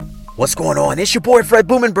What's going on? It's your boy Fred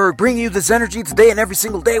Blumenberg bringing you this energy today and every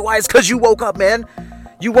single day. Why? It's because you woke up, man.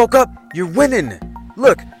 You woke up, you're winning.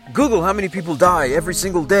 Look, Google how many people die every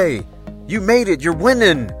single day. You made it, you're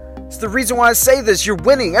winning. It's the reason why I say this, you're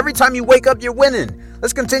winning. Every time you wake up, you're winning.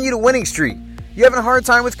 Let's continue the winning streak. You having a hard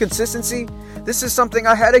time with consistency? This is something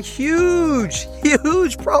I had a huge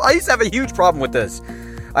problem. I used to have a huge problem with this.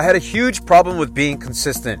 I had a huge problem with being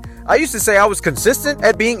consistent. I used to say I was consistent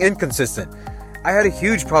at being inconsistent. I had a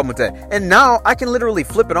huge problem with that. And now I can literally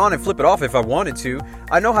flip it on and flip it off if I wanted to.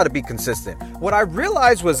 I know how to be consistent. What I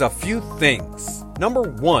realized was a few things. Number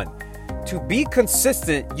one, to be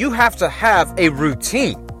consistent, you have to have a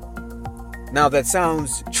routine. Now that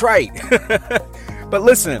sounds trite, but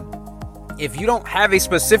listen, if you don't have a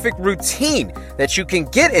specific routine that you can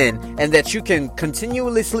get in and that you can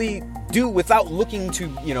continuously do without looking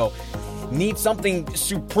to, need something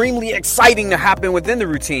supremely exciting to happen within the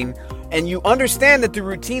routine, and you understand that the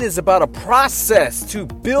routine is about a process to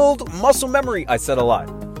build muscle memory. I said a lot.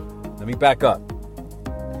 Let me back up.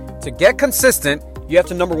 To get consistent, you have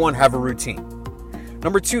to, number one, have a routine.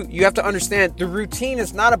 Number two, you have to understand the routine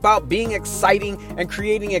is not about being exciting and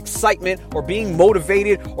creating excitement or being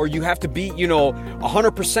motivated, or you have to be,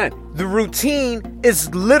 100%. The routine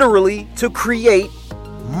is literally to create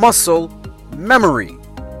muscle memory.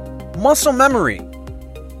 Muscle memory.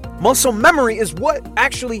 Muscle memory is what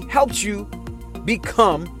actually helps you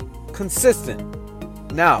become consistent.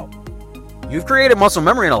 Now, you've created muscle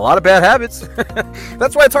memory in a lot of bad habits.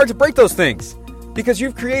 That's why it's hard to break those things. Because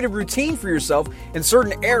you've created routine for yourself in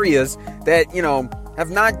certain areas that,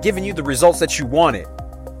 have not given you the results that you wanted.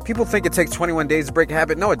 People think it takes 21 days to break a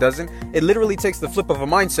habit. No, it doesn't. It literally takes the flip of a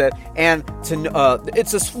mindset, and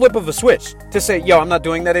it's a flip of a switch to say, I'm not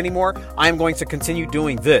doing that anymore. I'm going to continue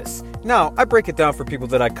doing this. Now, I break it down for people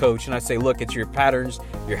that I coach, and I say, look, it's your patterns,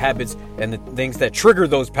 your habits, and the things that trigger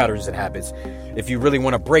those patterns and habits, if you really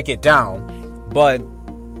want to break it down. But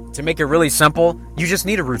to make it really simple, you just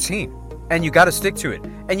need a routine, and you got to stick to it.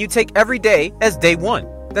 And you take every day as day one.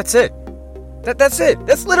 That's it. That's it.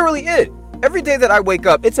 That's literally it. Every day that I wake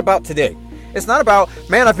up, it's about today. It's not about,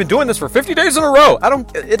 man, I've been doing this for 50 days in a row.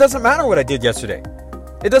 It doesn't matter what I did yesterday.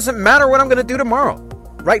 It doesn't matter what I'm going to do tomorrow.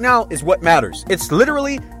 Right now is what matters. It's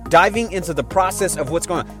literally diving into the process of what's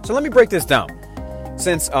going on. So let me break this down.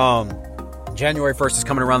 Since January 1st is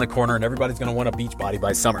coming around the corner and everybody's going to want a beach body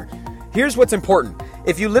by summer. Here's what's important.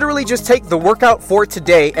 If you literally just take the workout for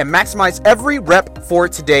today and maximize every rep for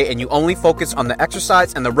today, and you only focus on the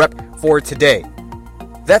exercise and the rep for today,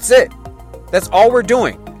 that's it. That's all we're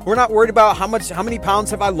doing. We're not worried about how many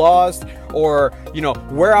pounds have I lost, or,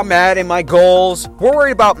 where I'm at in my goals. We're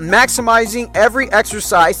worried about maximizing every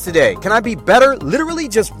exercise today. Can I be better? Literally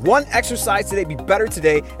just one exercise today, be better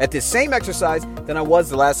today at this same exercise than I was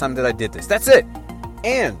the last time that I did this. That's it.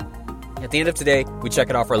 And at the end of today, we check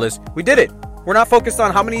it off our list. We did it. We're not focused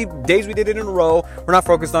on how many days we did it in a row. We're not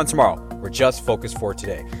focused on tomorrow. We're just focused for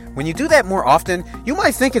today. When you do that more often, you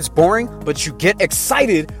might think it's boring, but you get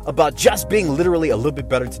excited about just being literally a little bit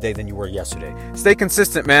better today than you were yesterday. Stay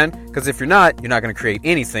consistent, man, because if you're not going to create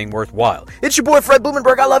anything worthwhile. It's your boy, Fred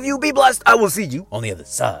Blumenberg. I love you. Be blessed. I will see you on the other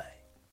side.